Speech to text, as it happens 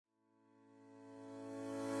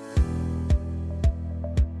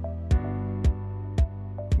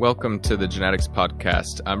Welcome to the Genetics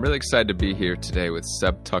Podcast. I'm really excited to be here today with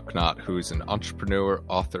Seb Tucknott, who's an entrepreneur,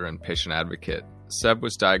 author, and patient advocate. Seb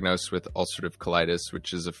was diagnosed with ulcerative colitis,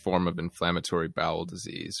 which is a form of inflammatory bowel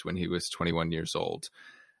disease, when he was 21 years old.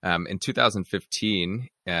 In 2015,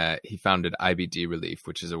 he founded IBD Relief,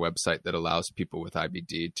 which is a website that allows people with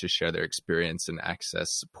IBD to share their experience and access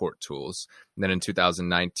support tools. And then in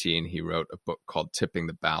 2019, he wrote a book called Tipping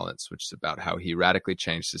the Balance, which is about how he radically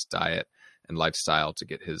changed his diet and lifestyle to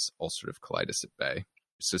get his ulcerative colitis at bay.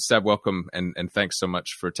 So Seb, welcome, and thanks so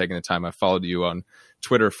much for taking the time. I followed you on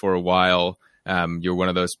Twitter for a while. You're one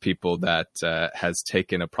of those people that has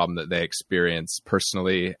taken a problem that they experience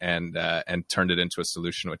personally and turned it into a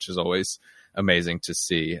solution, which is always amazing to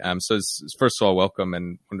see. So first of all, welcome,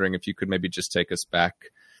 and wondering if you could maybe just take us back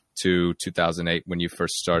to 2008 when you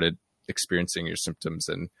first started experiencing your symptoms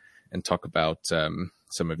and talk about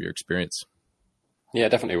some of your experience. Yeah,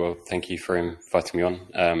 definitely. Well, thank you for inviting me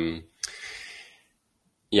on.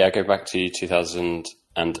 I go back to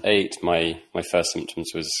 2008. My first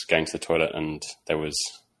symptoms was going to the toilet and there was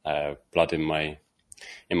blood in my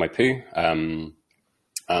poo.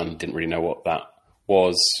 Didn't really know what that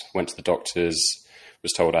was. Went to the doctors,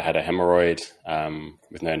 was told I had a hemorrhoid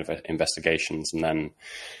with no investigations. And then,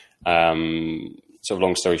 sort of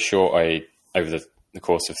long story short, I, over the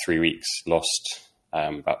course of 3 weeks, lost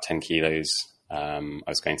about 10 kilos. I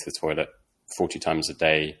was going to the toilet 40 times a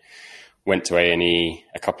day. Went to A&E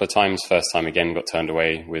a couple of times. First time again, got turned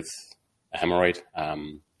away with a hemorrhoid.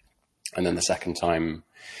 And then the second time,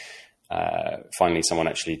 finally someone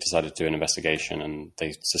actually decided to do an investigation and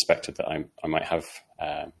they suspected that I might have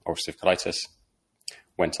ulcerative colitis.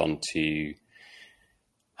 Went on to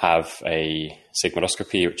have a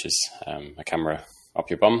sigmoidoscopy, which is a camera up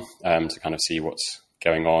your bum, to kind of see what's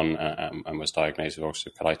going on, and was diagnosed with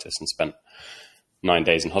ulcerative colitis and spent 9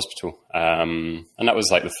 days in hospital. And that was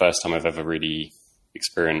like the first time I've ever really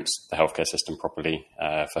experienced the healthcare system properly.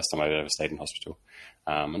 First time I've ever stayed in hospital.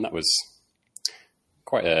 And that was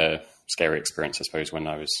quite a scary experience, I suppose, when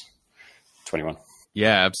I was 21.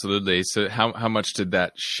 Yeah, absolutely. So how much did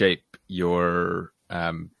that shape your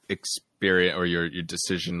experience or your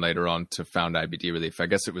decision later on to found IBD Relief? I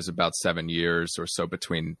guess it was about 7 years or so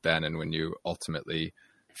between then and when you ultimately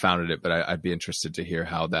founded it, but I'd be interested to hear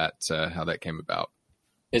how that came about.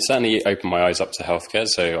 It certainly opened my eyes up to healthcare.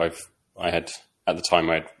 So I had at the time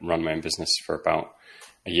I'd run my own business for about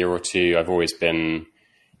a year or two. I've always been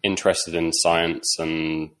interested in science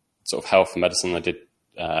and sort of health and medicine. I did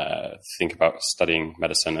think about studying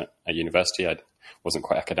medicine at a university. I wasn't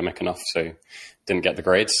quite academic enough, so didn't get the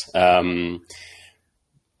grades, and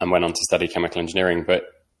went on to study chemical engineering. But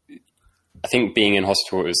I think being in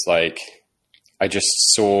hospital, it was like, I just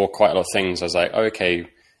saw quite a lot of things. I was like, oh, okay,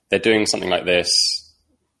 they're doing something like this.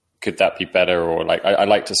 Could that be better? Or like, I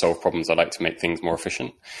like to solve problems. I like to make things more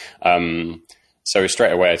efficient. So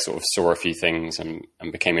straight away, I sort of saw a few things and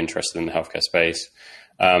became interested in the healthcare space.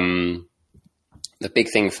 The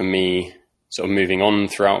big thing for me, sort of moving on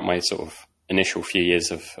throughout my sort of initial few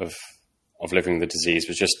years of living the disease,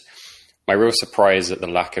 was just my real surprise at the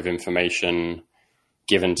lack of information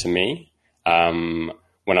given to me.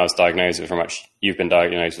 When I was diagnosed, it was very much, you've been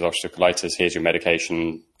diagnosed with ulcerative colitis, here's your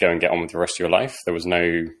medication, go and get on with the rest of your life. There was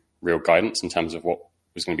no real guidance in terms of what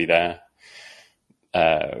was going to be there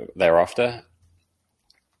thereafter.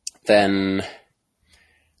 Then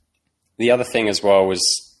the other thing as well was,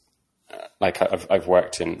 like I've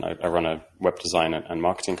worked in, I run a web design and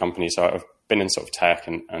marketing company, so I've been in sort of tech,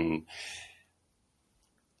 and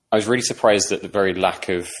I was really surprised at the very lack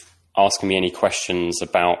of asking me any questions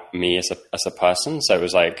about me as a person. So it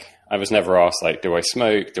was like, I was never asked, like, do I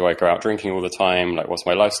smoke? Do I go out drinking all the time? Like, what's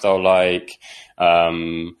my lifestyle like?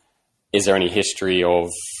 Is there any history of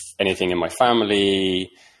anything in my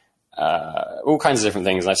family? All kinds of different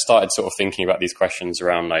things. And I started sort of thinking about these questions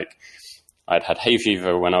around, like, I'd had hay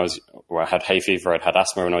fever I'd had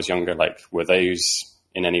asthma when I was younger. Like, were those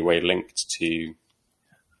in any way linked to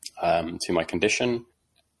my condition?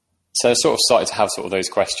 So I sort of started to have sort of those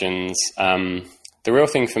questions. The real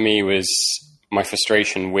thing for me was my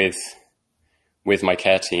frustration with my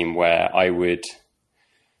care team, where I would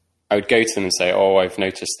go to them and say, oh, I've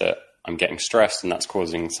noticed that I'm getting stressed and that's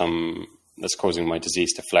causing my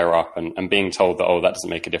disease to flare up, and being told that, oh, that doesn't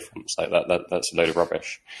make a difference. Like that's a load of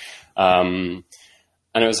rubbish.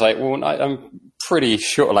 And it was like, well, I'm pretty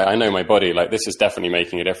sure, like, I know my body, like, this is definitely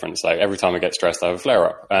making a difference. Like, every time I get stressed, I have a flare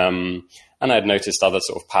up. And I'd noticed other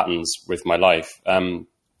sort of patterns with my life.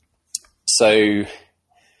 So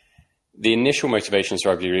the initial motivations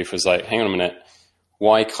for IBD Relief was like, hang on a minute,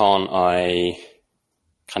 why can't I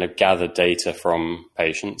kind of gather data from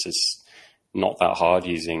patients? not that hard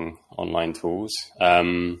using online tools.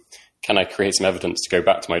 Can I create some evidence to go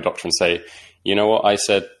back to my doctor and say, you know what, I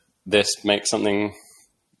said this makes something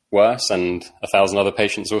worse and 1,000 other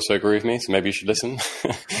patients also agree with me, so maybe you should listen.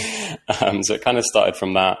 So it kind of started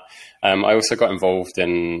from that. I also got involved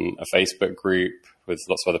in a Facebook group with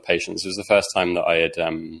lots of other patients. It was the first time that I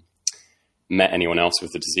had met anyone else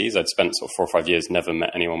with the disease. I'd spent sort of 4 or 5 years, never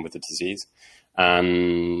met anyone with the disease.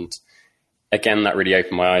 And again, that really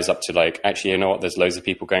opened my eyes up to like, actually, you know what, there's loads of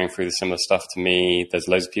people going through the similar stuff to me. There's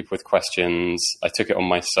loads of people with questions. I took it on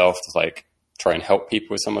myself to like try and help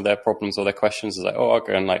people with some of their problems or their questions. I was like, oh, I'll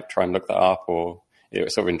go and like try and look that up, or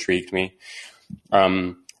it sort of intrigued me.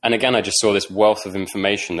 And again, I just saw this wealth of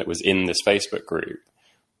information that was in this Facebook group,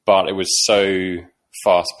 but it was so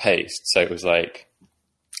fast paced. So it was like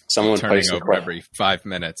someone would post over every 5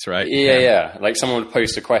 minutes, right? Yeah. Like someone would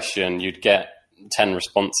post a question, you'd get 10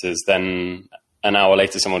 responses, then an hour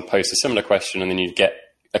later someone would post a similar question, and then you'd get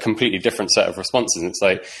a completely different set of responses. And it's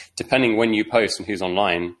like, depending when you post and who's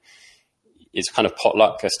online, it's kind of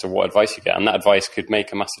potluck as to what advice you get, and that advice could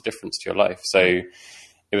make a massive difference to your life. So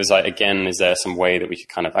it was like, again, is there some way that we could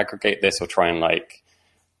kind of aggregate this, or try and like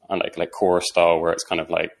Quora style, where it's kind of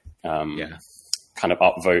like kind of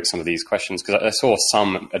upvote some of these questions? Because I saw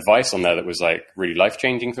some advice on there that was like really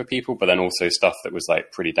life-changing for people, but then also stuff that was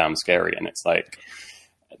like pretty damn scary. And it's like,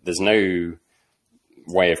 there's no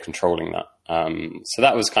way of controlling that. So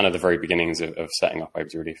that was kind of the very beginnings of setting up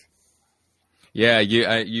IBD Relief. Yeah,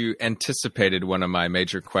 you anticipated one of my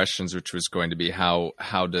major questions, which was going to be how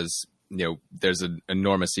does, there's an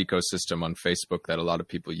enormous ecosystem on Facebook that a lot of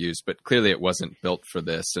people use, but clearly it wasn't built for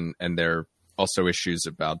this, and there are also issues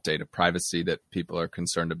about data privacy that people are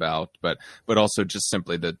concerned about, but also just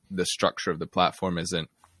simply the structure of the platform isn't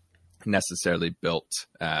necessarily built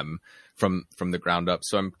from the ground up.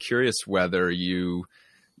 So I'm curious whether you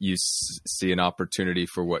see an opportunity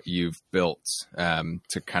for what you've built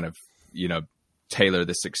to kind of tailor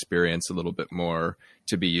this experience a little bit more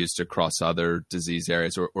to be used across other disease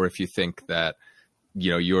areas, or if you think that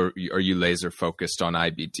are you laser focused on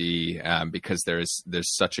IBD because there's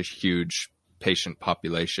such a huge patient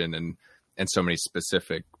population and so many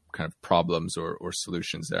specific kind of problems or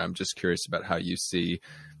solutions there. I'm just curious about how you see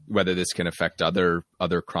whether this can affect other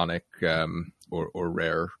chronic or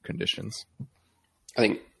rare conditions. I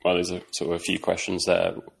think, well, there's sort of a few questions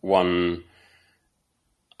there. One,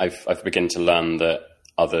 I've begun to learn that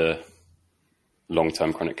other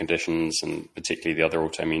long-term chronic conditions, and particularly the other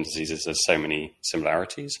autoimmune diseases, there's so many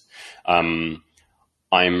similarities. I'm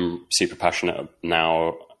super passionate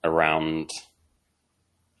now around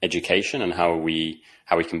education and how we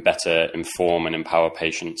can better inform and empower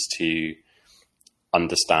patients to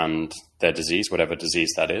understand their disease, whatever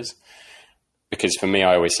disease that is. Because for me,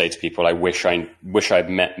 I always say to people, I wish I'd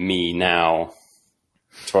met me now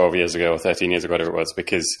 12 years ago or 13 years ago, whatever it was,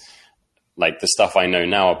 because like the stuff I know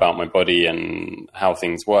now about my body and how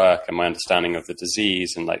things work and my understanding of the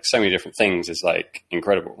disease and like so many different things is like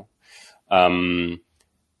incredible.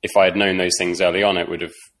 If I had known those things early on, it would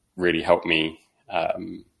have really helped me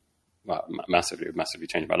massively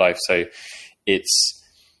changed my life. So it's,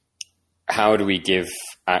 how do we give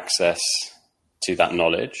access to that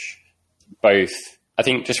knowledge? Both, I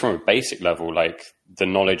think just from a basic level, like the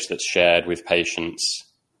knowledge that's shared with patients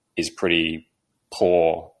is pretty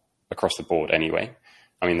poor across the board anyway.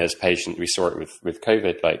 I mean, there's patients, we saw it with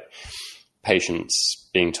COVID, like patients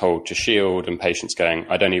being told to shield and patients going,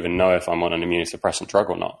 I don't even know if I'm on an immunosuppressant drug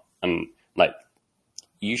or not. And like,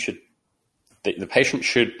 the patient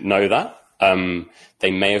should know that.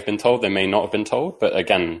 They may have been told, they may not have been told, but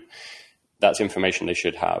again, that's information they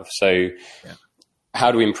should have. So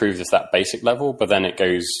how do we improve this at that basic level? But then it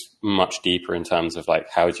goes much deeper in terms of like,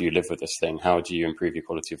 how do you live with this thing? How do you improve your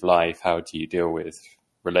quality of life? How do you deal with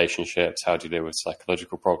relationships? How do you deal with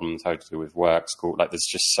psychological problems? How do you deal with work, school? Like there's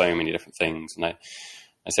just so many different things. And I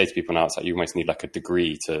say to people now, it's like you almost need like a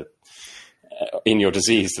degree to in your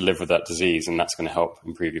disease to live with that disease, and that's going to help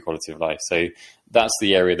improve your quality of life. So that's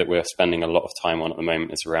the area that we're spending a lot of time on at the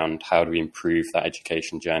moment, is around how do we improve that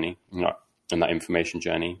education journey and that information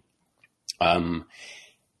journey.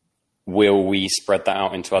 Will we spread that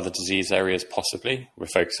out into other disease areas? Possibly. We're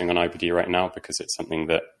focusing on IBD right now because it's something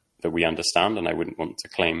that we understand, and I wouldn't want to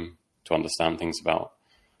claim to understand things about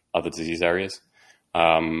other disease areas.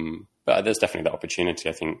 But there's definitely that opportunity.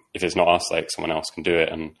 I think if it's not us, like someone else can do it,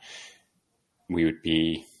 and we would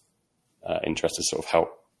be interested to sort of help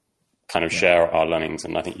kind of share our learnings.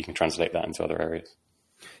 And I think you can translate that into other areas.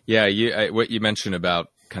 Yeah. What you mentioned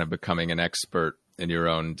about kind of becoming an expert in your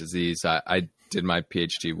own disease, I did my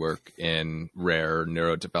PhD work in rare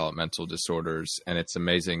neurodevelopmental disorders, and it's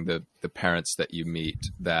amazing the parents that you meet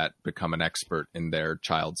that become an expert in their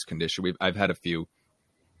child's condition. I've had a few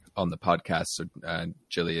on the podcast. So,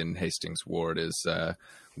 Gillian Hastings Ward is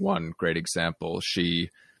one great example. She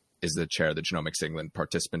is the chair of the Genomics England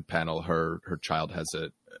participant panel. Her child has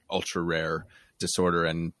a ultra rare disorder,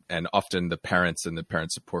 and often the parents and the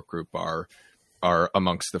parent support group are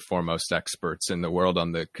amongst the foremost experts in the world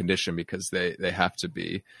on the condition, because they have to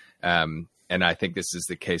be. And I think this is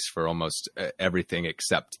the case for almost everything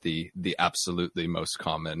except the absolutely most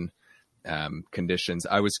common conditions.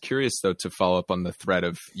 I was curious, though, to follow up on the thread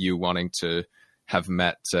of you wanting to have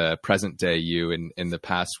met present day you in the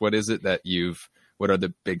past. What is it that what are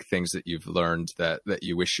the big things that you've learned that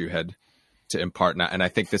you wish you had to impart now? And I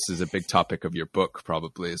think this is a big topic of your book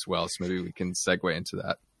probably as well. So maybe we can segue into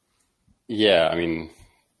that. Yeah, I mean,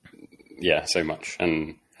 yeah, so much.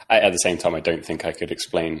 And at the same time, I don't think I could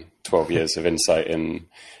explain 12 years of insight in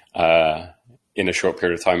a short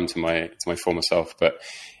period of time to my former self. But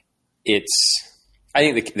I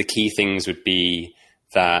think the key things would be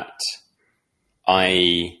that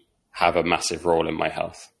I have a massive role in my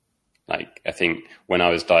health. Like, I think when I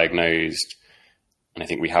was diagnosed, and I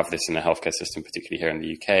think we have this in the healthcare system, particularly here in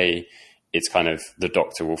the UK, it's kind of the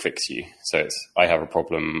doctor will fix you. So it's, I have a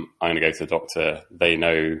problem, I'm going to go to the doctor. They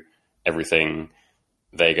know everything.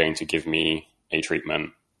 They're going to give me a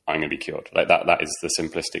treatment. I'm going to be cured. Like that is the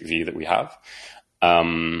simplistic view that we have.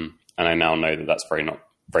 And I now know that that's very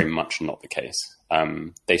much not the case.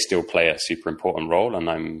 They still play a super important role, and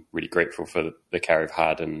I'm really grateful for the care I've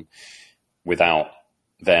had. And without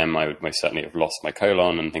them, I would most certainly have lost my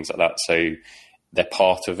colon and things like that. So they're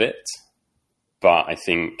part of it. But I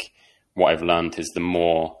think what I've learned is the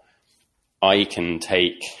more I can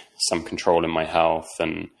take some control in my health,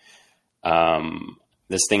 and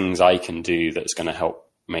there's things I can do that's going to help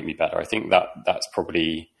make me better. I think that's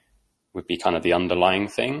probably would be kind of the underlying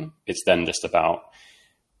thing. It's then just about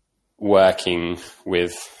working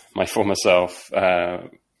with my former self,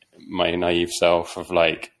 my naive self, of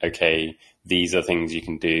like, okay, these are things you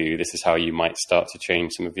can do. This is how you might start to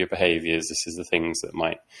change some of your behaviors. This is the things that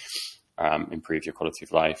might improve your quality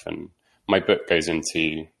of life. And my book goes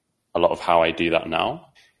into a lot of how I do that now.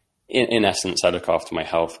 In essence, I look after my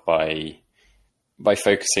health by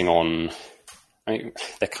focusing on,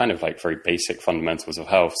 they're kind of like very basic fundamentals of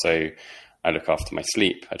health. So I look after my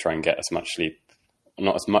sleep. I try and get as much sleep,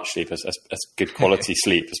 not as much sleep, as good quality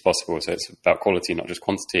sleep as possible. So it's about quality, not just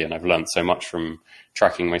quantity. And I've learned so much from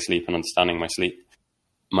tracking my sleep and understanding my sleep.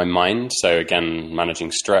 My mind, so again,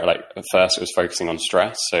 managing stress. Like at first it was focusing on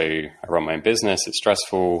stress. So I run my own business. It's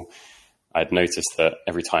stressful. I'd noticed that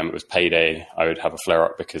every time it was payday, I would have a flare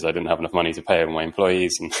up because I didn't have enough money to pay all my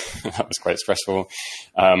employees, and that was quite stressful.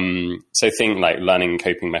 So think like learning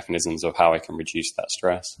coping mechanisms of how I can reduce that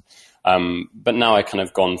stress. But now I kind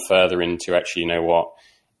of gone further into actually, you know what,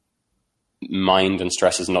 mind and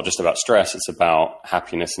stress is not just about stress. It's about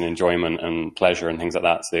happiness and enjoyment and pleasure and things like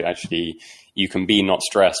that. So actually you can be not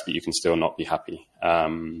stressed, but you can still not be happy.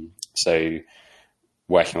 So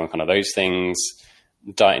working on kind of those things.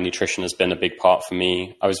 Diet and nutrition has been a big part for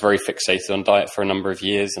me. I was very fixated on diet for a number of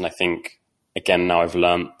years. And I think, again, now I've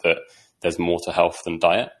learned that there's more to health than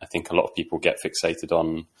diet. I think a lot of people get fixated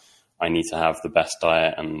on, I need to have the best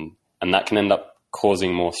diet, and that can end up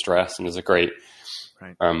causing more stress. And there's a great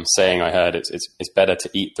saying I heard, it's better to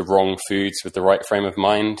eat the wrong foods with the right frame of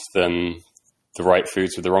mind than the right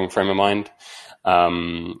foods with the wrong frame of mind.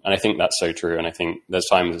 And I think that's so true. And I think there's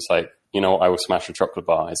times it's like, you know, I will smash a chocolate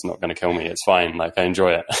bar. It's not going to kill me. It's fine. Like, I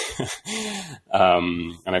enjoy it.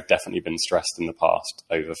 And I've definitely been stressed in the past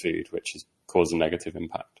over food, which has caused a negative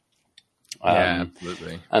impact. Yeah,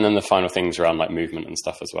 absolutely. And then the final things around like movement and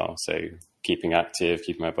stuff as well. So keeping active,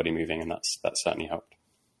 keeping my body moving, and that's certainly helped.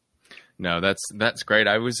 No, that's great.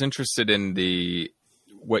 I was interested in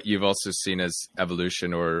what you've also seen as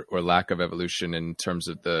evolution or lack of evolution in terms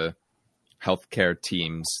of the healthcare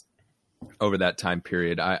teams over that time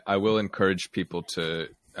period. I will encourage people to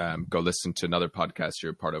go listen to another podcast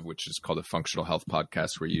you're a part of, which is called the Functional Health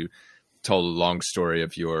Podcast, where you told a long story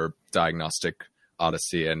of your diagnostic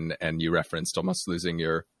odyssey, and you referenced almost losing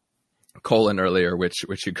your colon earlier, which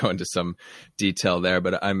you go into some detail there.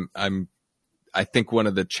 But I think one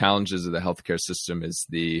of the challenges of the healthcare system is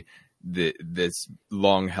this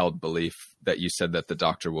long held belief that you said that the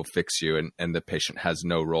doctor will fix you and the patient has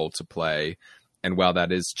no role to play. And while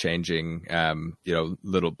that is changing,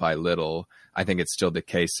 little by little, I think it's still the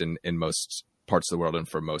case in most parts of the world and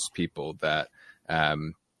for most people that,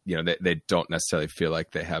 they don't necessarily feel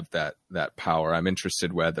like they have that power. I'm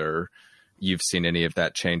interested whether, you've seen any of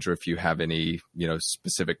that change, or if you have any,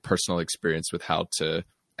 specific personal experience with how to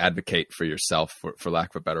advocate for yourself, for lack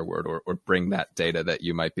of a better word, or bring that data that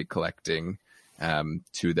you might be collecting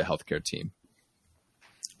to the healthcare team.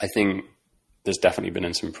 I think there's definitely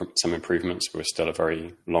been some improvements, but we're still a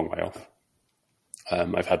very long way off.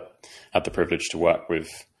 I've had the privilege to work with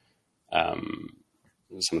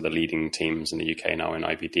some of the leading teams in the UK now in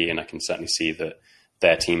IBD, and I can certainly see that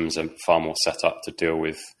their teams are far more set up to deal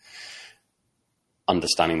with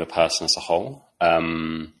understanding the person as a whole.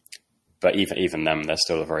 But even them, they're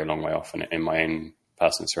still a very long way off. And in my own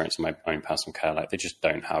personal experience, in my own personal care, like they just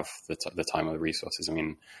don't have the time or the resources. I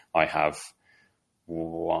mean, I have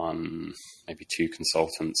maybe two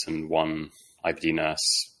consultants and one IBD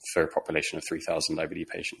nurse for a population of 3,000 IBD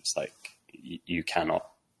patients. Like you cannot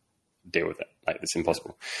deal with it. Like it's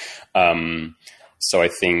impossible. So I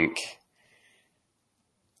think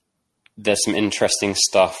there's some interesting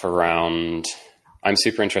stuff around. I'm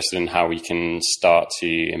super interested in how we can start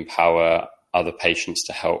to empower other patients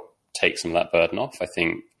to help take some of that burden off. I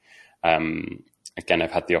think, again,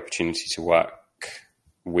 I've had the opportunity to work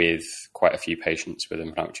with quite a few patients with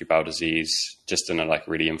inflammatory bowel disease, just on a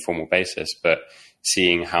really informal basis, but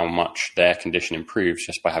seeing how much their condition improves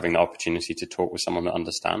just by having the opportunity to talk with someone that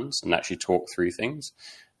understands and actually talk through things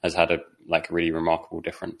has had a really remarkable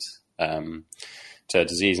difference to a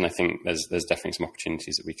disease. And I think there's definitely some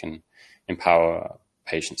opportunities that we can empower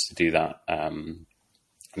patients to do that. And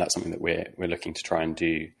that's something that we're looking to try and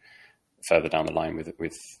do further down the line with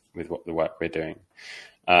what the work we're doing.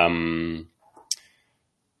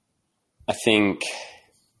 I think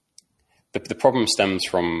the problem stems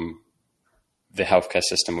from the healthcare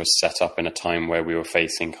system was set up in a time where we were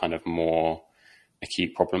facing kind of more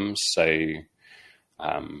acute problems. So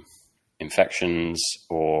infections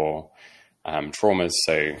or traumas.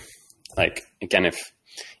 So again,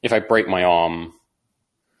 if I break my arm,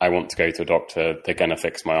 I want to go to a doctor, they're going to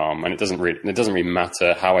fix my arm. And it doesn't really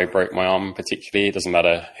matter how I broke my arm particularly. It doesn't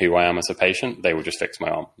matter who I am as a patient. They will just fix my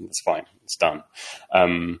arm. It's fine. It's done.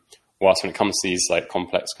 Whilst when it comes to these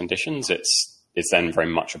complex conditions, it's then very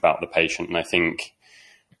much about the patient. And I think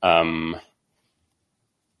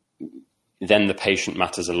then the patient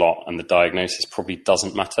matters a lot and the diagnosis probably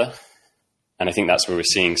doesn't matter. And I think that's where we're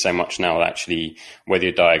seeing so much now, actually, whether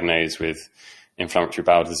you're diagnosed with inflammatory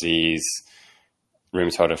bowel disease,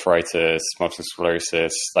 rheumatoid arthritis, multiple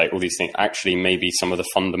sclerosis, all these things, actually maybe some of the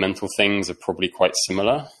fundamental things are probably quite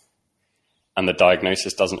similar and the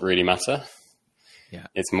diagnosis doesn't really matter. Yeah.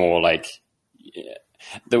 It's more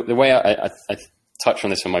the way I touch on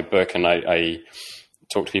this in my book, and I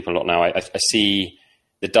talk to people a lot now, I see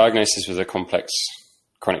the diagnosis with a complex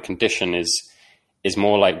chronic condition is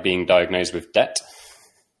more like being diagnosed with debt.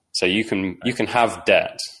 So you can have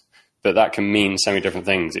debt, but that can mean so many different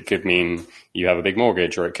things. It could mean you have a big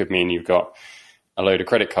mortgage, or it could mean you've got a load of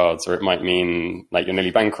credit cards, or it might mean you're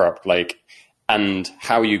nearly bankrupt. And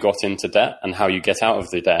how you got into debt and how you get out of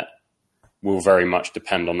the debt will very much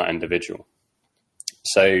depend on that individual.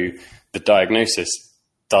 So the diagnosis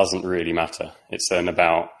doesn't really matter. It's then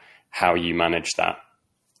about how you manage that.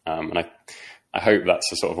 And I hope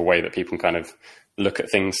that's a sort of a way that people can kind of look at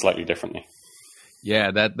things slightly differently. Yeah,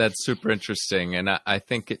 that's super interesting. And I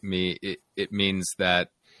think it means that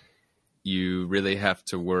you really have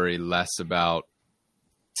to worry less about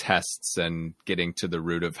tests and getting to the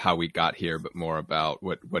root of how we got here, but more about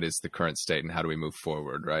what is the current state and how do we move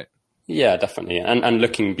forward, right? Yeah, definitely. And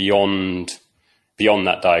looking beyond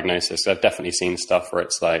that diagnosis. I've definitely seen stuff where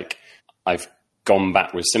it's I've gone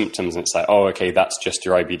back with symptoms and it's oh, okay, that's just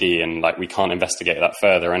your IBD. And we can't investigate that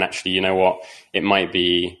further. And actually, you know what? It might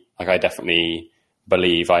be I definitely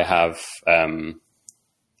believe I have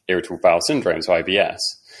irritable bowel syndrome, so IBS,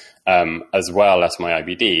 as well as my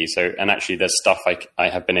IBD. So, and actually there's stuff I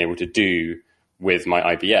have been able to do with my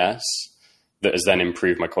IBS that has then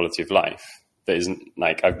improved my quality of life. That isn't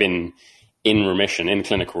I've been in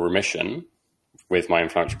clinical remission with my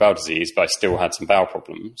inflammatory bowel disease, but I still had some bowel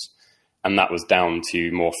problems. And that was down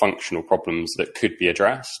to more functional problems that could be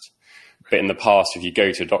addressed. But in the past, if you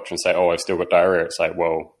go to a doctor and say, oh, I've still got diarrhea, it's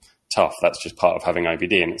well, tough. That's just part of having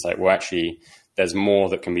IBD. And it's well, actually, there's more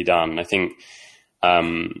that can be done. I think,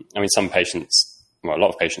 some patients, a lot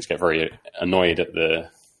of patients get very annoyed at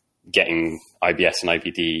the getting IBS and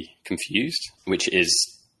IBD confused, which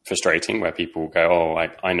is frustrating, where people go, oh,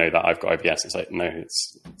 I know that I've got IBS. It's no,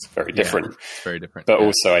 it's very different. Yeah, it's very different. But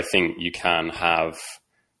also I think you can have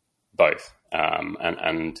both,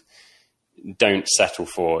 and don't settle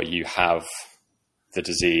for you have the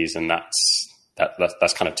disease and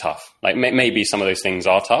that's kind of tough. Maybe some of those things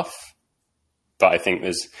are tough, but I think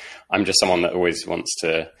I'm just someone that always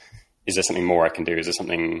is is there something more I can do? Is there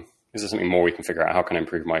something more we can figure out? How can I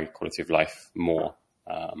improve my quality of life more?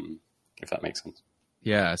 If that makes sense.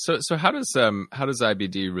 Yeah. So how does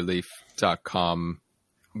IBDrelief.com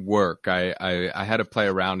work? I had to play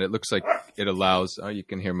around. It looks like it allows, you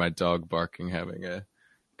can hear my dog barking, having a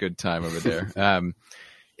good time over there.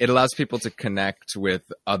 It allows people to connect with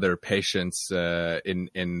other patients in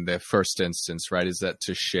the first instance, right? Is that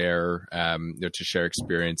to share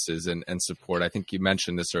experiences and support? I think you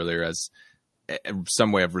mentioned this earlier as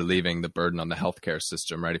some way of relieving the burden on the healthcare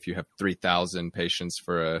system, right? If you have 3,000 patients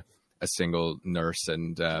for a single nurse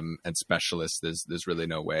and specialist, there's really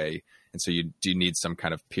no way. And so you need some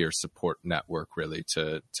kind of peer support network really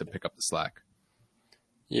to pick up the slack.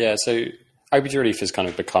 Yeah. So IBD Relief has kind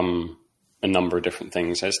of become a number of different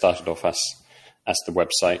things. It started off as the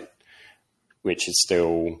website, which is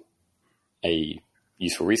still a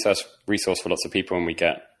useful resource for lots of people. And we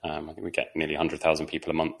get, I think we get nearly 100,000 people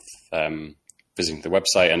a month visiting the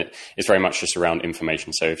website. And it's very much just around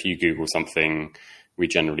information. So if you Google something, we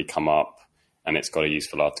generally come up and it's got a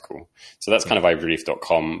useful article. So that's kind of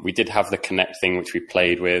IBDrelief.com. We did have the Connect thing, which we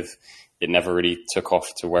played with. It never really took off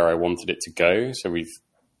to where I wanted it to go. So we've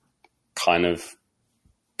kind of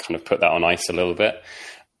put that on ice a little bit.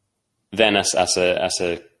 Then as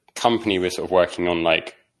a company, we're sort of working on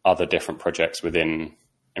like other different projects within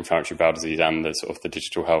inflammatory bowel disease and the sort of the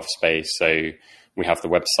digital health space. So we have the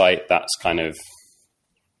website. That's kind of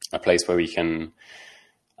a place where we can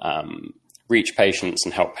reach patients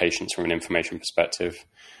and help patients from an information perspective.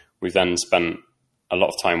 We've then spent a lot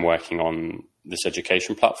of time working on this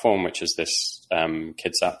education platform, which is this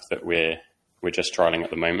kids app that we're just trialing at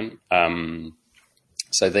the moment.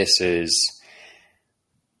 So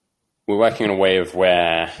we're working on a way of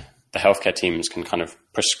where the healthcare teams can kind of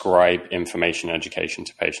prescribe information and education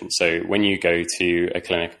to patients. So when you go to a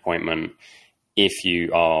clinic appointment, if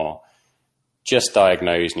you are just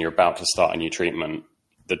diagnosed and you're about to start a new treatment,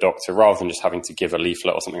 the doctor, rather than just having to give a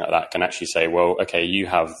leaflet or something like that, can actually say, well, okay, you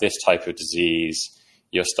have this type of disease,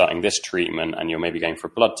 you're starting this treatment, and you're maybe going for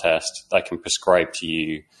a blood test. I can prescribe to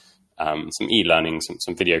you some e-learning,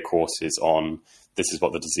 some video courses on this is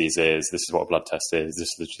what the disease is, this is what a blood test is, this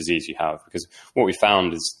is the disease you have. Because what we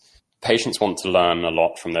found is patients want to learn a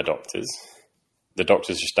lot from their doctors. The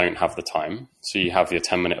doctors just don't have the time. So you have your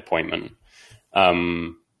 10-minute appointment.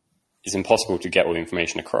 It's impossible to get all the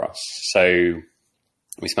information across. So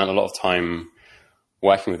we spent a lot of time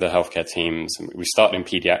working with the healthcare teams. We started in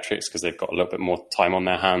pediatrics because they've got a little bit more time on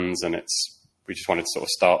their hands, and we just wanted to sort of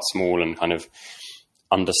start small and kind of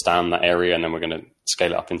understand that area, and then we're going to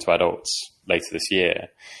scale it up into adults later this year,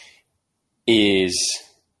 is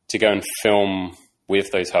to go and film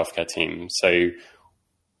with those healthcare teams. So,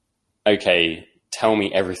 okay, tell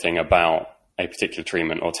me everything about a particular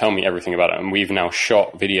treatment, or tell me everything about it. And we've now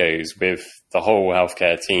shot videos with the whole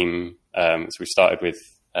healthcare team. So we started with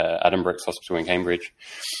Adam Brooks Hospital in Cambridge.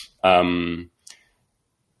 So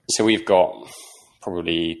we've got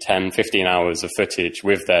probably 10, 15 hours of footage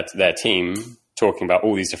with their team talking about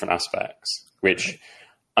all these different aspects, which,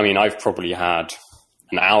 I mean, I've probably had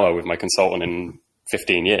an hour with my consultant in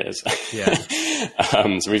 15 years. Yeah.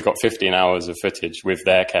 So we've got 15 hours of footage with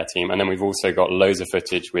their care team. And then we've also got loads of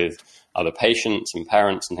footage with other patients and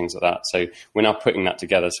parents and things like that. So we're now putting that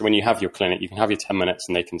together. So when you have your clinic, you can have your 10 minutes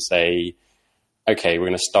and they can say, okay, we're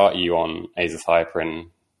going to start you on azathioprine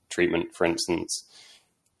treatment, for instance.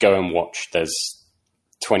 Go and watch. There's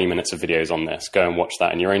 20 minutes of videos on this. Go and watch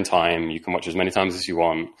that in your own time. You can watch as many times as you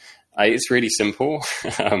want. It's really simple,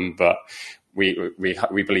 but we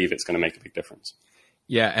believe it's going to make a big difference.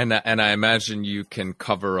 Yeah, and I imagine you can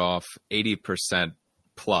cover off 80%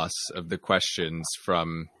 plus of the questions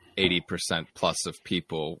from 80% plus of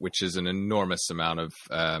people, which is an enormous amount of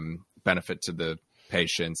benefit to the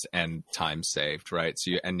patients and time saved, right?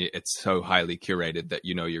 So it's so highly curated that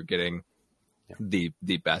you know you're getting the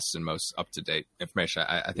best and most up-to-date information.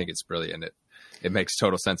 I think it's brilliant. It makes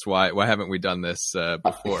total sense. Why haven't we done this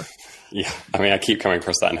before? Yeah, I mean, I keep coming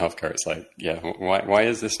across that in healthcare. It's like, yeah, why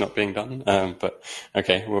is this not being done? But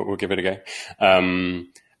okay, we'll give it a go. And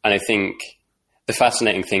I think the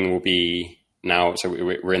fascinating thing will be now. So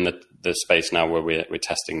we're in the space now where we're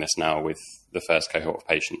testing this now with the first cohort of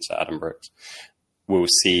patients at Adam Brooks. We'll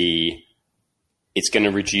see. It's going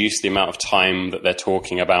to reduce the amount of time that they're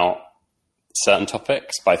talking about certain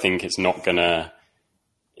topics, but I think it's not going to.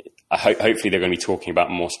 Hopefully they're going to be talking about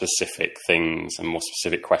more specific things and more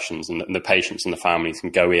specific questions, and the patients and the families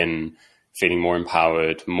can go in feeling more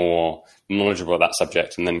empowered, more knowledgeable about that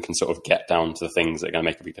subject, and then can sort of get down to the things that are going to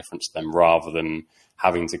make a big difference to them rather than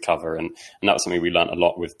having to cover. And that was something we learned a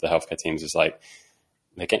lot with the healthcare teams, is like,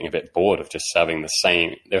 they're getting a bit bored of just having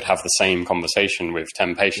they would have the same conversation with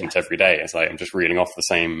 10 patients every day. It's like, I'm just reading off the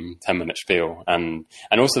same 10-minute spiel. And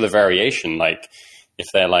also the variation, like if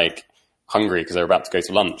they're like hungry because they're about to go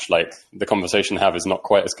to lunch, like the conversation they have is not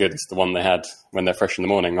quite as good as the one they had when they're fresh in the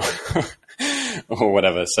morning or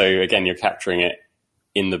whatever. So again, you're capturing it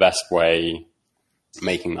in the best way,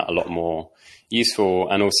 making that a lot more useful.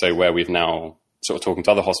 And also where we've now sort of talking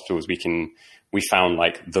to other hospitals, we found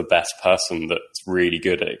like the best person that's really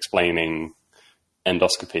good at explaining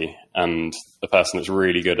endoscopy and the person that's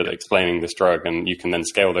really good at explaining this drug. And you can then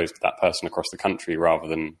scale those to that person across the country rather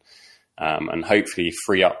than, and hopefully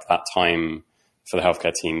free up that time for the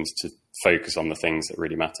healthcare teams to focus on the things that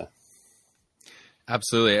really matter.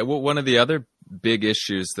 Absolutely. Well, one of the other big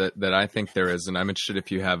issues that I think there is, and I'm interested if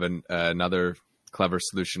you have another clever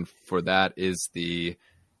solution for that, is the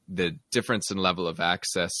difference in level of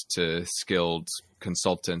access to skilled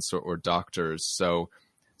consultants or doctors. So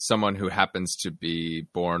someone who happens to be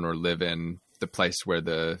born or live in the place where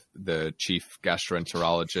the chief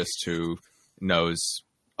gastroenterologist who knows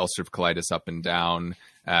ulcerative colitis up and down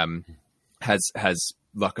has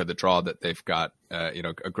luck of the draw that they've got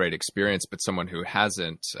a great experience, but someone who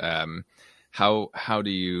hasn't, how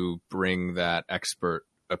do you bring that expert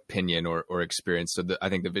opinion or experience? So I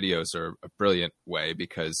think the videos are a brilliant way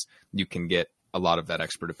because you can get a lot of that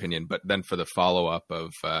expert opinion, but then for the follow-up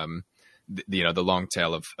of the long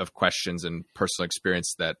tail of questions and personal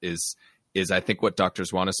experience that is I think what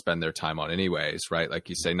doctors want to spend their time on anyways, right? Like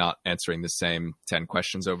you say, not answering the same 10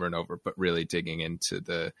 questions over and over, but really digging into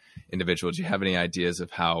the individual. Do you have any ideas of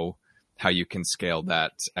how you can scale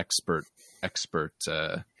that expert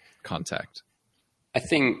contact? I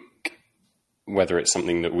think whether it's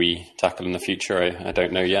something that we tackle in the future, I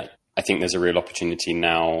don't know yet. I think there's a real opportunity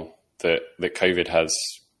now that COVID has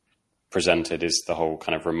presented, is the whole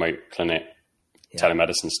kind of remote clinic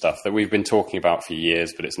telemedicine stuff that we've been talking about for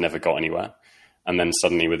years, but it's never got anywhere. And then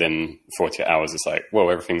suddenly within 48 hours, it's like, whoa,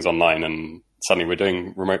 everything's online. And suddenly we're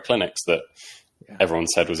doing remote clinics that everyone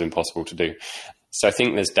said was impossible to do. So I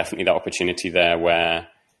think there's definitely that opportunity there where,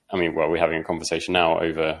 we're having a conversation now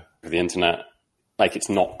over the internet. Like, it's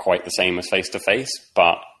not quite the same as face-to-face,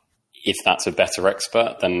 but if that's a better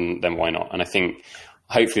expert, then why not? And I think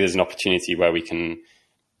hopefully there's an opportunity where we can,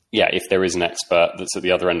 if there is an expert that's at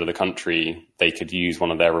the other end of the country, they could use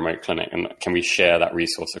one of their remote clinic, and can we share that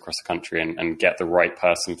resource across the country and get the right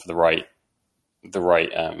person for the right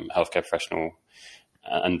healthcare professional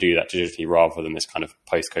and do that digitally rather than this kind of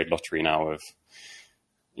postcode lottery now of,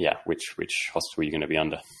 which hospital you're going to be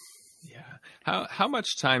under. Yeah. How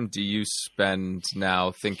much time do you spend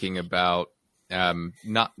now thinking about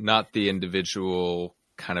not the individual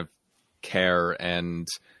kind of care and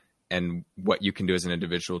what you can do as an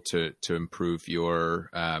individual to improve your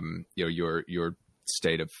your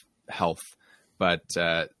state of health, but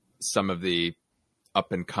some of the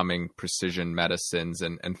up and coming precision medicines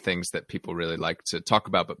and things that people really like to talk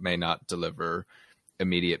about but may not deliver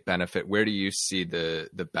immediate benefit? Where do you see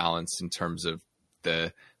the balance in terms of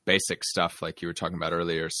the basic stuff like you were talking about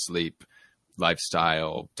earlier, sleep,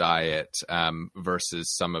 lifestyle, diet,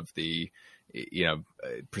 versus some of the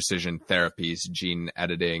precision therapies, gene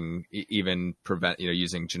editing, even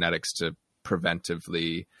using genetics to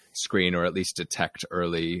preventively screen or at least detect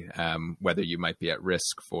early whether you might be at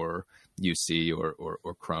risk for UC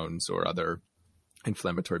or Crohn's or other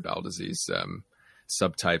inflammatory bowel disease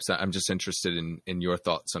subtypes. I'm just interested in your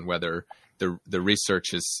thoughts on whether the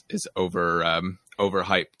research is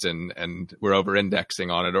overhyped and we're over-indexing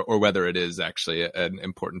on it, or whether it is actually an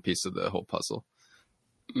important piece of the whole puzzle.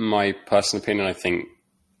 My personal opinion, I think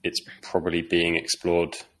it's probably being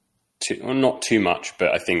explored not too much,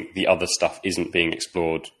 but I think the other stuff isn't being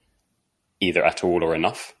explored either at all or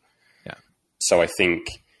enough. Yeah. So I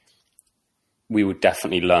think we would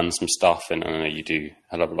definitely learn some stuff, and I know you do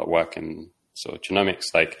a lot of work in sort of genomics.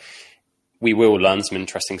 Like, we will learn some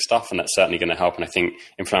interesting stuff, and that's certainly going to help. And I think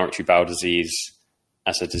inflammatory bowel disease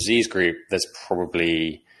as a disease group, there's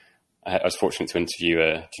probably, I was fortunate to interview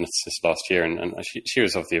a geneticist last year, and she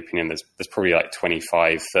was of the opinion there's probably like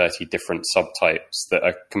 25, 30 different subtypes that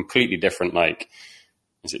are completely different. Like,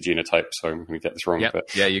 is it genotype? Sorry, I'm going to get this wrong. Yep.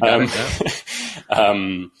 But, yeah, you got it.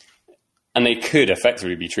 Yeah. And they could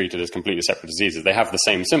effectively be treated as completely separate diseases. They have the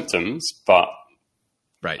same symptoms, but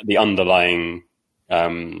the underlying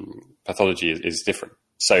pathology is different.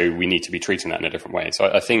 So we need to be treating that in a different way. So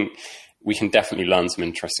I think we can definitely learn some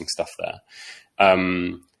interesting stuff there.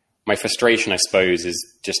 My frustration, I suppose,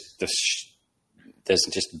 is just there's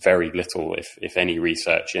just very little, if any,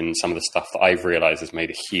 research in some of the stuff that I've realized has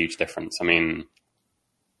made a huge difference. I mean,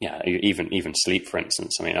 even sleep, for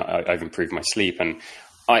instance. I mean, I've improved my sleep, and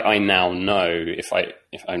I now know if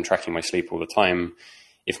I'm tracking my sleep all the time,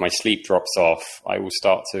 if my sleep drops off,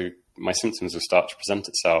 my symptoms will start to present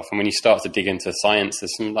itself. And when you start to dig into science,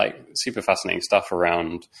 there's some like super fascinating stuff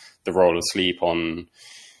around the role of sleep on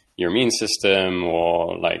your immune system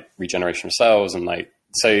or like regeneration of cells. And like,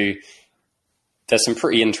 so there's some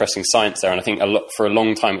pretty interesting science there. And I think for a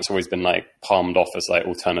long time, it's always been like palmed off as like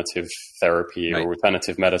alternative therapy or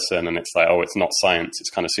alternative medicine. And it's like, oh, it's not science.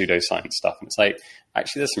 It's kind of pseudoscience stuff. And it's like,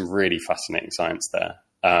 actually, there's some really fascinating science there.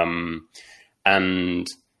 And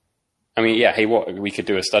I mean, yeah, hey, what we could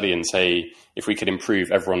do a study and say, if we could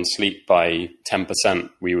improve everyone's sleep by 10%,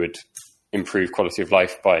 we would improve quality of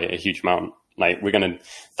life by a huge amount. Like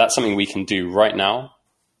that's something we can do right now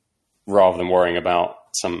rather than worrying about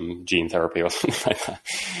some gene therapy or something like that.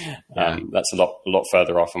 That's a lot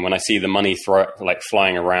further off. And when I see the money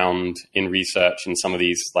flying around in research in some of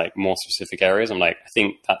these like more specific areas, I'm like, I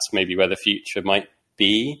think that's maybe where the future might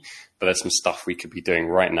be, but there's some stuff we could be doing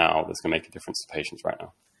right now that's going to make a difference to patients right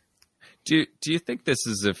now. Do you think this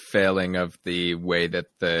is a failing of the way that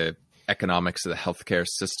the economics of the healthcare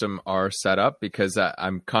system are set up? Because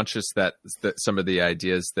I'm conscious that some of the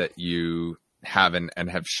ideas that you have and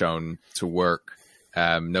have shown to work,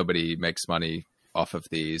 nobody makes money off of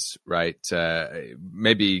these, right?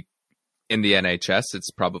 Maybe in the NHS,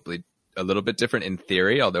 it's probably a little bit different in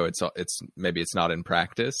theory, although maybe it's not in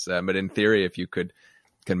practice. But in theory, if you could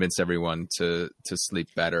convince everyone to sleep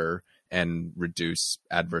better and reduce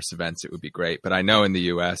adverse events, it would be great. But I know in the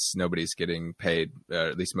US, nobody's getting paid,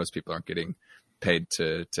 at least most people aren't getting paid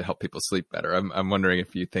to help people sleep better. I'm wondering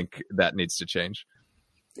if you think that needs to change.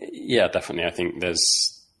 Yeah, definitely. I think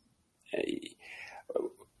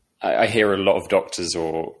I hear a lot of doctors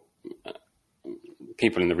or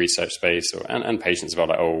people in the research space and patients about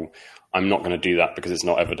like, oh, I'm not going to do that because it's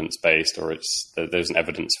not evidence-based, or there's an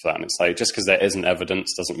evidence for that. And it's like, just because there isn't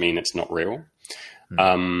evidence doesn't mean it's not real.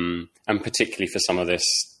 And particularly for some of this,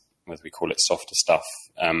 whether we call it softer stuff,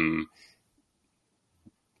 we're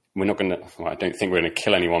not going to, I don't think we're going to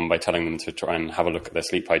kill anyone by telling them to try and have a look at their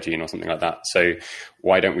sleep hygiene or something like that. So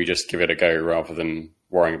why don't we just give it a go rather than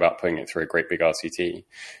worrying about putting it through a great big RCT?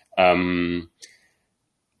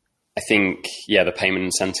 I think, the payment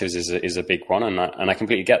incentives is a big one. And I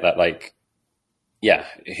completely get that. Like,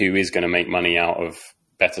 who is going to make money out of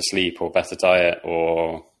better sleep or better diet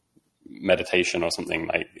or meditation or something?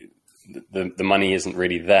 Like the money isn't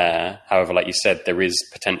really there. However, like you said, there is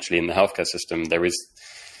potentially in the healthcare system, there is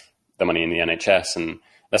the money in the NHS. And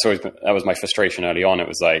that was my frustration early on. It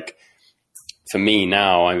was like, for me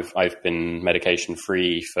now, I've been medication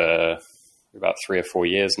free for about 3 or 4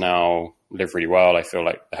 years now, live really well. I feel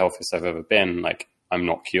like the healthiest I've ever been. Like, I'm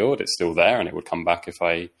not cured. It's still there and it would come back if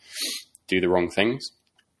I do the wrong things.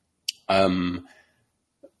 But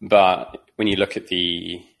when you look at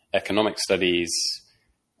the economic studies,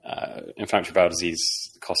 inflammatory bowel disease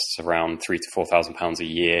costs around £3,000 to £4,000 a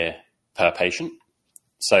year per patient.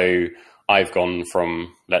 So I've gone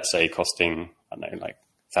from, let's say, costing, I don't know, like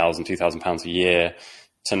 £1,000, £2,000 a year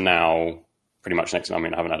to now pretty much next. I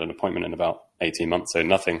mean, I haven't had an appointment in about 18 months, so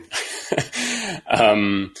nothing.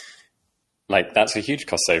 Like, that's a huge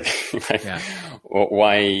cost saving. Right? Yeah.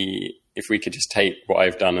 Why, if we could just take what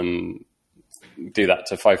I've done and do that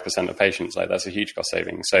to 5% of patients, like, that's a huge cost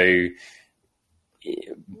saving. So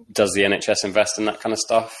does the NHS invest in that kind of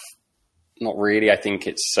stuff? Not really. I think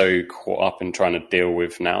it's so caught up in trying to deal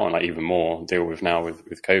with now, and like even more deal with now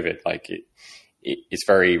with COVID. Like it's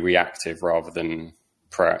very reactive rather than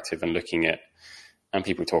proactive and looking at, and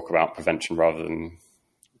people talk about prevention rather than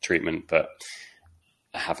treatment, but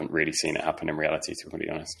I haven't really seen it happen in reality, to be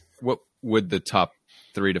honest. What would the top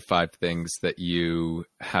 3 to 5 things that you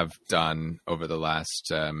have done over the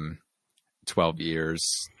last 12 years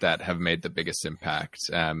that have made the biggest impact?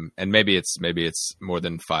 And maybe it's more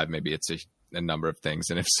than 5, maybe it's a number of things.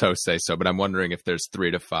 And if so, say so. But I'm wondering if there's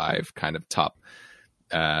 3 to 5 kind of top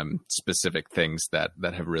specific things that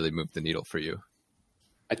have really moved the needle for you.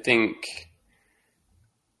 I think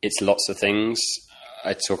it's lots of things.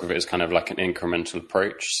 I talk of it as kind of like an incremental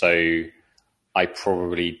approach. So I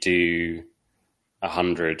probably do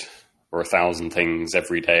 100 or 1,000 things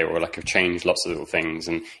every day, or like I've changed lots of little things.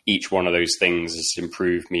 And each one of those things has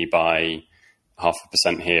improved me by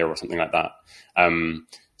 0.5% here or something like that.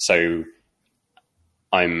 So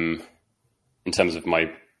I'm, in terms of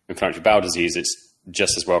my inflammatory bowel disease, it's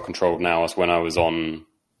just as well controlled now as when I was on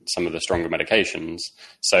some of the stronger medications.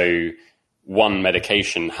 So one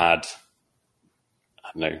medication had, I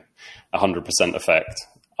don't know, 100% effect.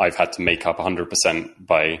 I've had to make up 100%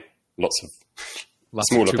 by lots of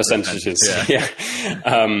smaller percentages. Yeah.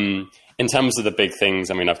 In terms of the big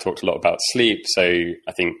things, I mean, I've talked a lot about sleep. So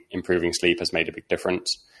I think improving sleep has made a big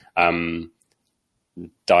difference.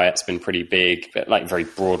 Diet's been pretty big, but like very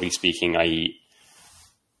broadly speaking, I eat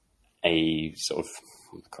a sort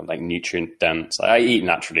of like nutrient dense. I eat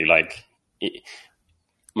naturally.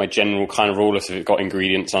 My general kind of rule is if it's got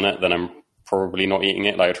ingredients on it, then I'm probably not eating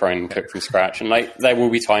it. Like I try and cook from scratch, and like there will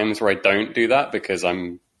be times where I don't do that because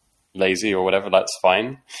I'm lazy or whatever. That's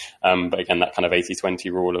fine. But again, that kind of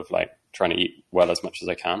 80-20 rule of like trying to eat well as much as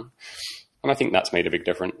I can, and I think that's made a big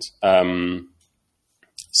difference.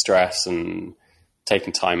 Stress and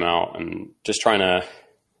taking time out and just trying to.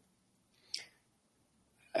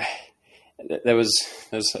 There's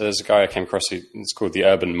a guy I came across it's called the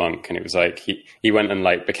Urban Monk, and it was like he went and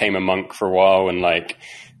like became a monk for a while, and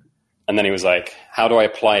then he was like, how do I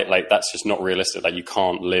apply it? Like, that's just not realistic. Like, you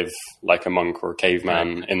can't live like a monk or a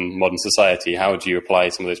caveman in modern society. How do you apply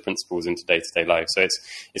some of those principles into day-to-day life? So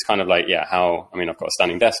it's kind of like, I've got a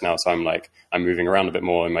standing desk now. So I'm moving around a bit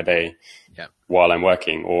more in my day while I'm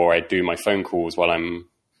working, or I do my phone calls while I'm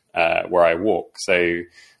where I walk. So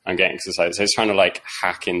I'm getting exercise. So it's trying to like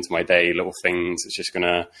hack into my day, little things. It's just going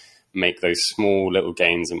to make those small little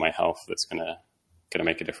gains in my health. That's going to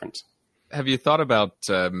make a difference. Have you thought about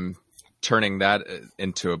turning that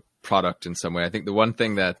into a product in some way? I think the one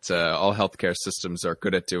thing that all healthcare systems are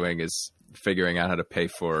good at doing is figuring out how to pay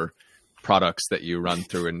for products that you run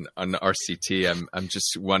through an RCT. I'm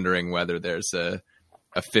just wondering whether there's a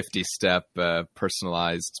 50-step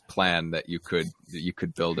personalized plan that you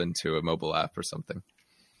could build into a mobile app or something.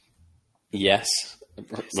 Yes,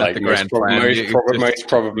 like the most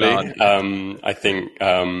probably. I think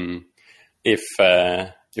if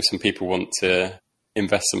some people want to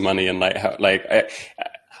invest some money and I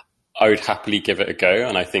would happily give it a go,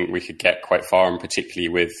 and I think we could get quite far, and particularly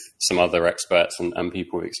with some other experts and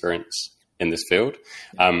people with experience in this field.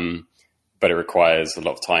 But it requires a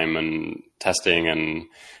lot of time and testing and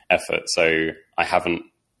effort. So I haven't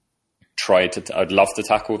tried to. I'd love to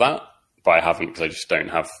tackle that, but I haven't because I just don't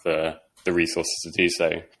have the resources to do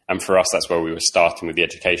so. And for us, that's where we were starting with the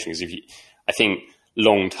education. Because I think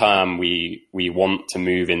long term, we want to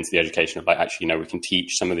move into the education of like, actually, we can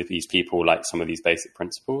teach some of these people like some of these basic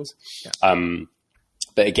principles. Yeah.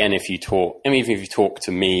 But again, even if you talk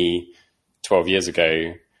to me 12 years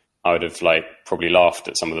ago, I would have like probably laughed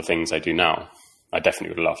at some of the things I do now. I definitely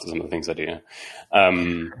would have laughed at some of the things I do now.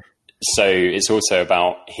 So it's also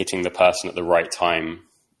about hitting the person at the right time.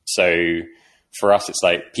 So for us, it's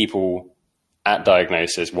like people at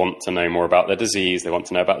diagnosis want to know more about their disease. They want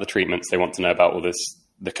to know about the treatments. They want to know about all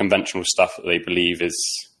the conventional stuff that they believe is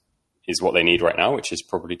what they need right now, which is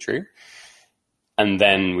probably true. And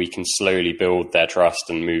then we can slowly build their trust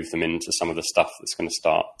and move them into some of the stuff that's going to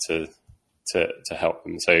start to help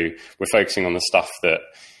them. So we're focusing on the stuff that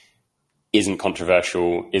isn't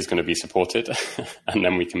controversial, is going to be supported, and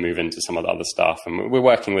then we can move into some of the other stuff. And we're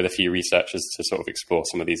working with a few researchers to sort of explore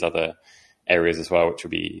some of these other areas as well, which will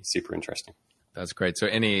be super interesting. That's great. So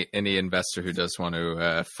any investor who does want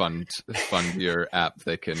to fund your app,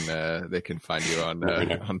 they can find you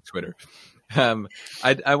on Twitter.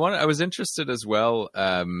 I was interested as well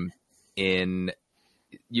in,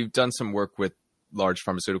 you've done some work with large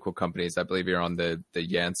pharmaceutical companies. I believe you're on the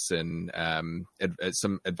Janssen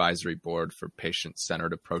some advisory board for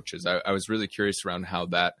patient-centered approaches. I was really curious around how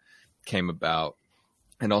that came about,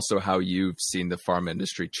 and also how you've seen the pharma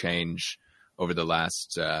industry change over the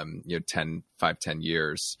last 10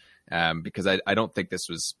 years, because I don't think this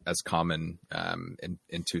was as common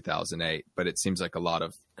in 2008, but it seems like a lot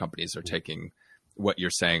of companies are taking what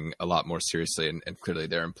you're saying a lot more seriously, and clearly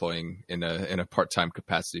they're employing in a part-time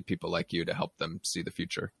capacity people like you to help them see the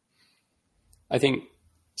future. I think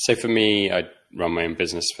so. For me, I run my own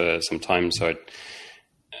business for some time, so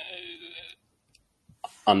I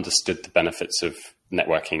understood the benefits of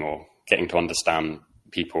networking or getting to understand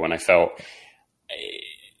people, and I felt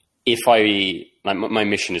my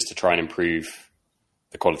mission is to try and improve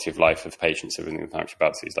the quality of life of patients living with inflammatory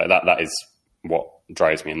bowel disease. Like that is what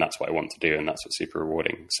drives me, and that's what I want to do, and that's what's super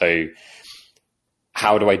rewarding. So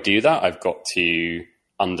how do I do that? I've got to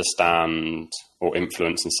understand or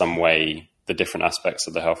influence in some way the different aspects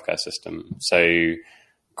of the healthcare system. So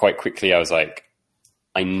quite quickly I was like,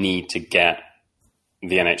 I need to get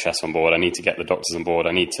the NHS on board. I need to get the doctors on board.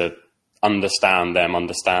 I need to understand them,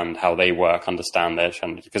 understand how they work, understand their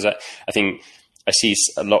challenges. Because I think I see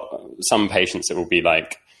some patients that will be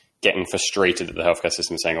like getting frustrated at the healthcare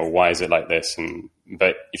system, saying, "Oh, why is it like this?"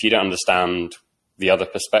 But if you don't understand the other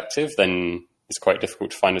perspective, then it's quite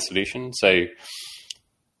difficult to find a solution. So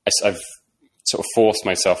I've sort of forced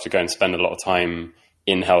myself to go and spend a lot of time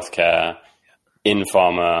in healthcare, in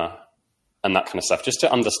pharma, and that kind of stuff, just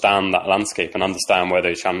to understand that landscape and understand where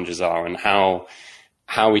those challenges are and how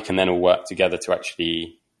we can then all work together to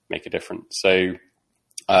actually make a difference. So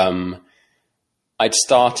I'd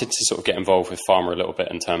started to sort of get involved with pharma a little bit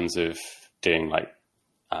in terms of doing like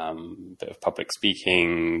a bit of public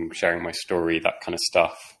speaking, sharing my story, that kind of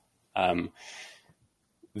stuff.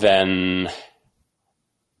 Then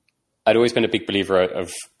I'd always been a big believer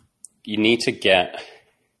of you need to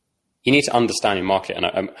understand your market. And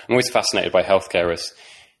I'm always fascinated by healthcare as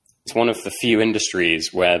it's one of the few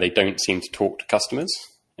industries where they don't seem to talk to customers.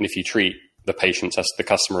 And if you treat the patients as the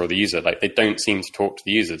customer or the user, like they don't seem to talk to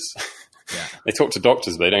the users. Yeah. They talk to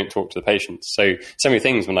doctors, but they don't talk to the patients. So many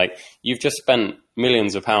things when like, you've just spent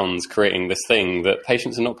millions of pounds creating this thing that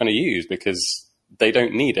patients are not going to use because they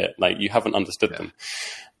don't need it. Like you haven't understood them.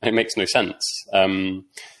 And it makes no sense.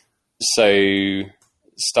 So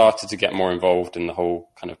started to get more involved in the whole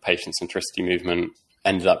kind of patient centricity movement,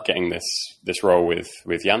 ended up getting this role with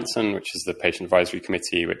Janssen, which is the patient advisory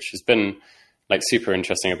committee, which has been like super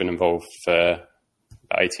interesting. I've been involved for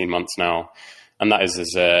about 18 months now. And that is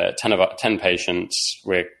as 10 patients.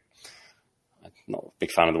 We're not a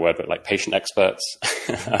big fan of the word, but like patient experts.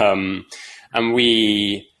 And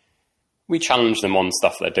we challenge them on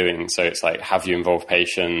stuff they're doing. So it's like, have you involved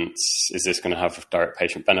patients? Is this going to have direct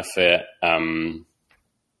patient benefit?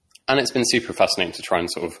 And it's been super fascinating to try and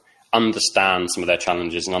sort of understand some of their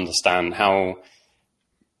challenges and understand how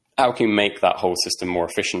can we make that whole system more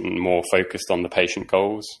efficient and more focused on the patient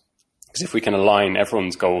goals. Because if we can align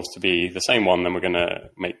everyone's goals to be the same one, then we're going to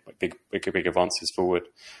make big advances forward.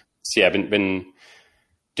 So yeah, I've been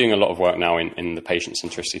doing a lot of work now in the patient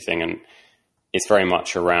centricity thing. And it's very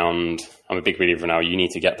much around, I'm a big believer now, you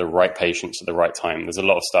need to get the right patients at the right time. There's a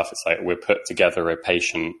lot of stuff. It's like we're put together a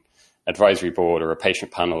patient advisory board or a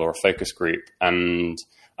patient panel or a focus group. And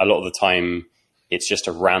a lot of the time it's just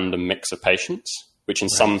a random mix of patients, which in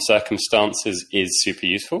some circumstances is super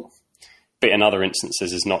useful, but in other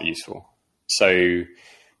instances is not useful. So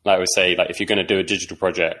like I would say, like if you're going to do a digital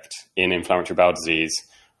project in inflammatory bowel disease,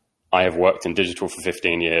 I have worked in digital for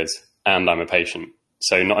 15 years and I'm a patient.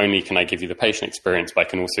 So not only can I give you the patient experience, but I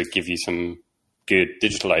can also give you some good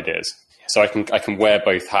digital ideas. So I can wear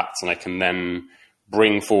both hats and I can then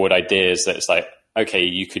bring forward ideas that it's like, okay,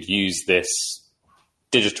 you could use this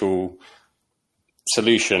digital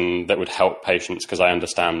solution that would help patients because I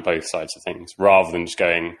understand both sides of things, rather than just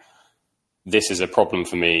going, this is a problem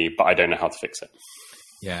for me, but I don't know how to fix it.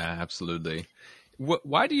 Yeah, absolutely.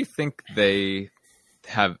 Why do you think they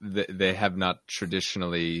have not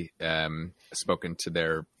traditionally spoken to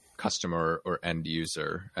their customer or end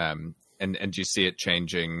user? And do you see it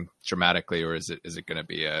changing dramatically, or is it going to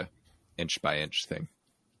be a inch by inch thing?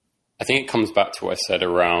 I think it comes back to what I said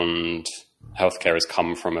around healthcare has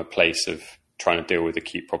come from a place of trying to deal with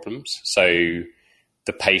acute problems. So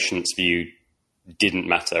the patient's view didn't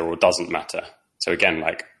matter or doesn't matter. So again,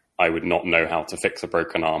 like I would not know how to fix a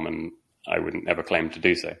broken arm and I wouldn't ever claim to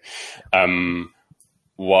do so.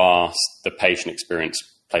 Whilst the patient experience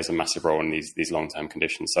plays a massive role in these long-term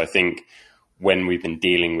conditions. So I think when we've been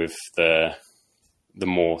dealing with the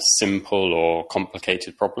more simple or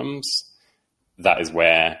complicated problems, that is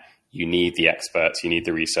where you need the experts, you need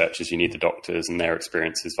the researchers, you need the doctors, and their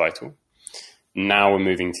experience is vital. Now we're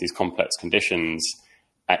moving to these complex conditions.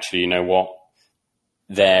 Actually, you know what?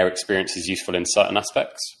 Their experience is useful in certain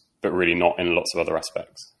aspects, but really not in lots of other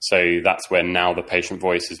aspects. So that's where now the patient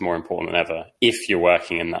voice is more important than ever if you're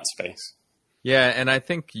working in that space. Yeah, and I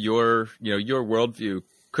think your worldview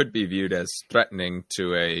could be viewed as threatening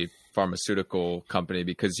to a pharmaceutical company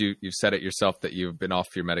because you've said it yourself that you've been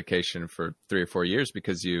off your medication for 3 or 4 years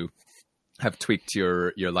because you have tweaked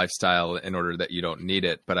your lifestyle in order that you don't need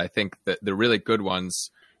it. But I think that the really good ones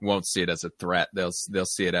won't see it as a threat. They'll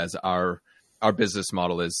see it as our business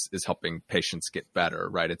model is helping patients get better,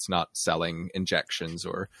 right? It's not selling injections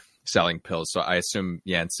or selling pills. So I assume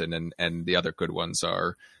Janssen and the other good ones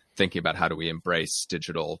are thinking about how do we embrace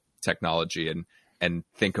digital technology and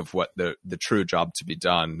think of what the true job to be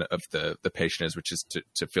done of the patient is, which is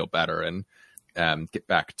to feel better and get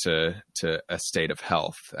back to a state of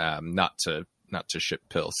health, not to ship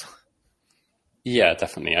pills. Yeah,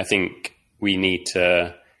 definitely. I think we need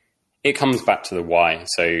to, it comes back to the why.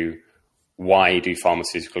 So why do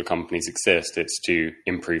pharmaceutical companies exist? It's to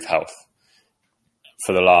improve health.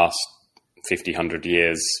 For the last 50, 100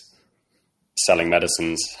 years, selling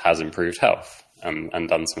medicines has improved health and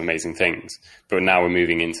done some amazing things. But now we're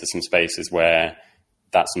moving into some spaces where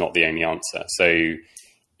that's not the only answer. So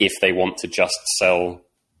if they want to just sell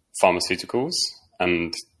pharmaceuticals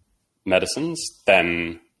and medicines,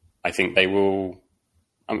 then I think they will,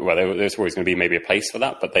 well, there's always going to be maybe a place for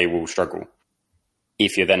that, but they will struggle.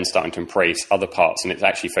 If you're then starting to embrace other parts and it's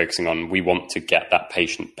actually focusing on, we want to get that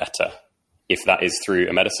patient better, if that is through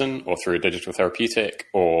a medicine or through a digital therapeutic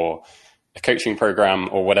or a coaching program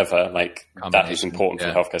or whatever, like that is important for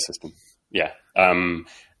the healthcare system. Yeah. And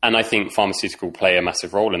I think pharmaceutical play a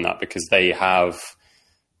massive role in that because they have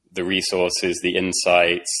the resources, the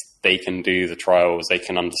insights, they can do the trials, they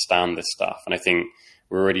can understand this stuff. And I think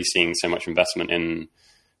we're already seeing so much investment in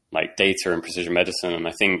like data and precision medicine. And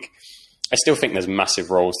I still think there's massive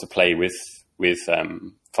roles to play with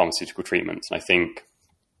pharmaceutical treatments. And I think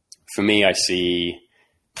for me, I see,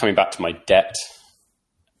 coming back to my debt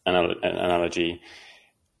analogy,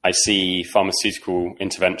 I see pharmaceutical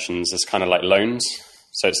interventions as kind of like loans.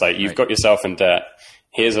 So it's like, you've got yourself in debt.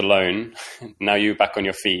 Here's a loan. Now you're back on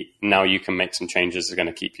your feet. Now you can make some changes that are going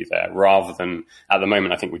to keep you there. Rather than at the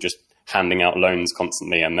moment, I think we're just handing out loans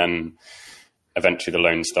constantly, and then eventually the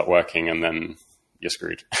loans start working, and then you're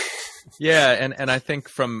screwed. Yeah, and I think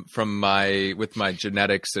with my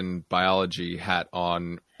genetics and biology hat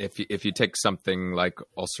on, if you take something like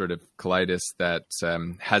ulcerative colitis that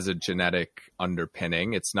has a genetic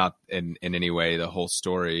underpinning, it's not in any way the whole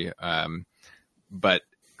story, but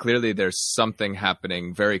clearly there's something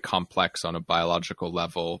happening very complex on a biological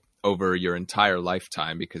level over your entire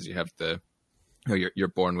lifetime, because you have you're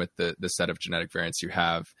born with the set of genetic variants you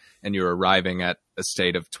have, and you're arriving at a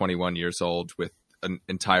state of 21 years old with an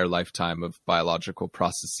entire lifetime of biological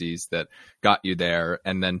processes that got you there.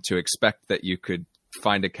 And then to expect that you could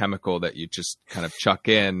find a chemical that you just kind of chuck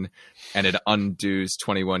in and it undoes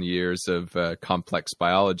 21 years of complex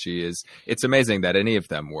biology it's amazing that any of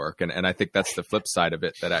them work. And I think that's the flip side of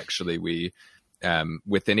it, that actually we,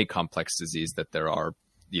 with any complex disease, that there are,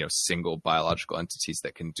 single biological entities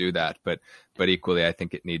that can do that. But equally, I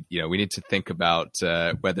think we need to think about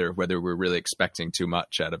whether we're really expecting too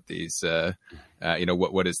much out of these,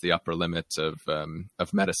 what is the upper limit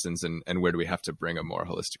of medicines, and where do we have to bring a more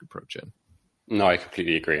holistic approach in? No, I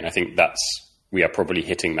completely agree. And I think we are probably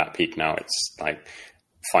hitting that peak now. It's like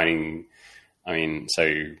finding, so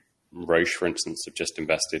Roche, for instance, have just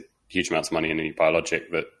invested huge amounts of money in a new biologic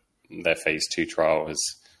that their phase 2 trial has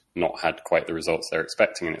not had quite the results they're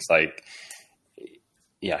expecting. And it's like,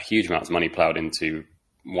 huge amounts of money plowed into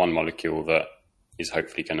one molecule that is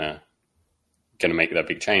hopefully going to make that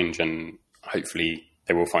big change. And hopefully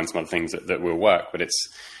they will find some other things that will work, but it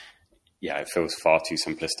feels far too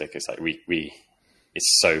simplistic. It's like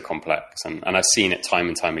it's so complex. And I've seen it time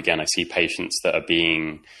and time again. I see patients that are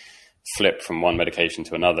being flipped from one medication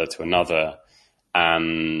to another.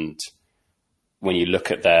 And when you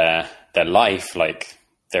look at their life, like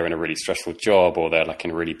they're in a really stressful job, or they're like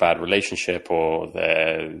in a really bad relationship, or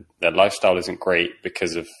their lifestyle isn't great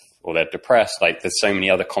or they're depressed. Like there's so many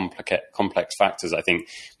other complex factors. I think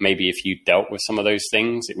maybe if you dealt with some of those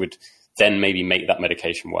things, it would then maybe make that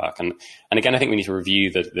medication work. And again, I think we need to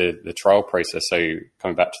review the trial process. So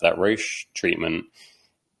coming back to that Roche treatment,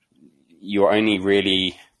 you only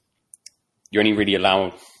really allow,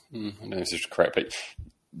 I don't know if this is correct, but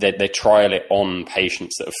they trial it on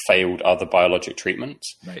patients that have failed other biologic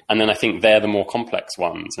treatments. Right. And then I think they're the more complex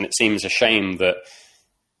ones. And it seems a shame that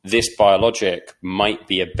this biologic might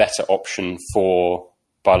be a better option for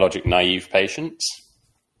biologic naive patients,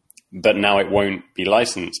 but now it won't be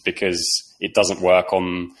licensed because it doesn't work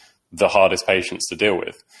on the hardest patients to deal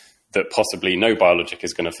with, that possibly no biologic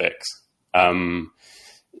is going to fix.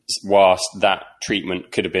 Whilst that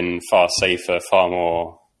treatment could have been far safer, far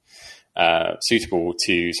more suitable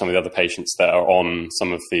to some of the other patients that are on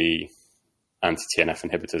some of the anti-TNF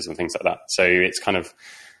inhibitors and things like that. So it's kind of,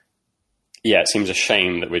 it seems a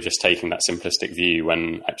shame that we're just taking that simplistic view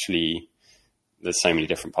when actually there's so many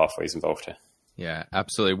different pathways involved here. Yeah,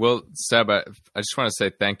 absolutely. Well, Seb, I just want to say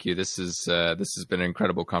thank you. This has been an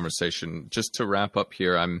incredible conversation. Just to wrap up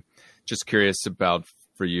here, I'm just curious about,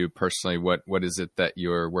 for you personally, what is it that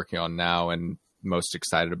you're working on now and most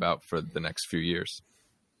excited about for the next few years?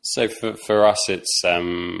 So for us, it's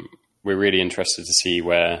we're really interested to see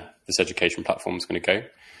where this education platform is going to go.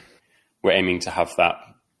 We're aiming to have that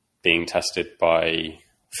being tested by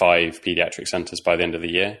 5 pediatric centers by the end of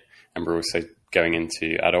the year, and we're also going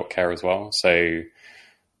into adult care as well. So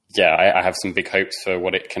I have some big hopes for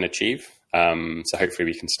what it can achieve. So hopefully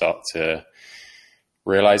we can start to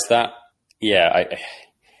realize that.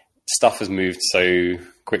 Stuff has moved so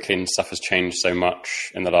quickly and stuff has changed so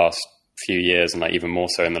much in the last few years, and like even more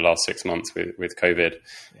so in the last 6 months with COVID.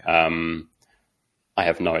 Yeah. I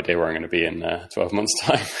have no idea where I'm going to be in 12 months'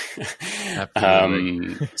 time. I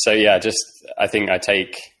think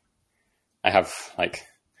I have like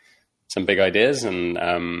some big ideas, and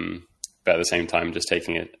but at the same time, just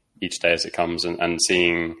taking it each day as it comes, and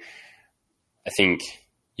seeing. I think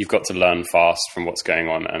you've got to learn fast from what's going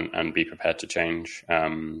on and be prepared to change.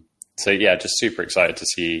 So yeah, just super excited to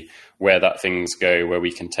see where that things go, where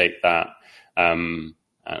we can take that, and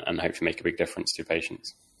hopefully make a big difference to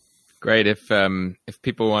patients. Great. If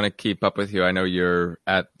people want to keep up with you, I know you're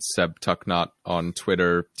at Seb Tucknott on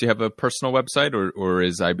Twitter. Do you have a personal website, or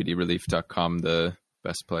is ibdrelief.com the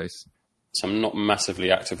best place? So I'm not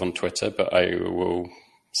massively active on Twitter, but I will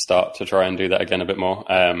start to try and do that again a bit more.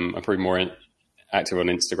 I'm probably more active on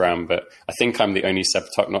Instagram, but I think I'm the only Seb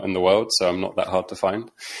Tucknott in the world, so I'm not that hard to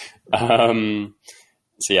find.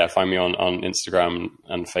 So yeah, find me on Instagram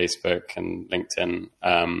and Facebook and LinkedIn.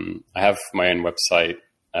 I have my own website,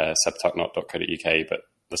 sebtucknott.co.uk, but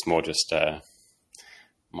that's more just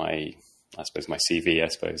my CV, I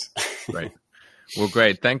suppose. Right. Well,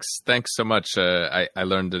 great. Thanks so much. I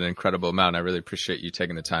learned an incredible amount. I really appreciate you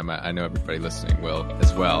taking the time. I know everybody listening will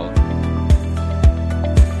as well.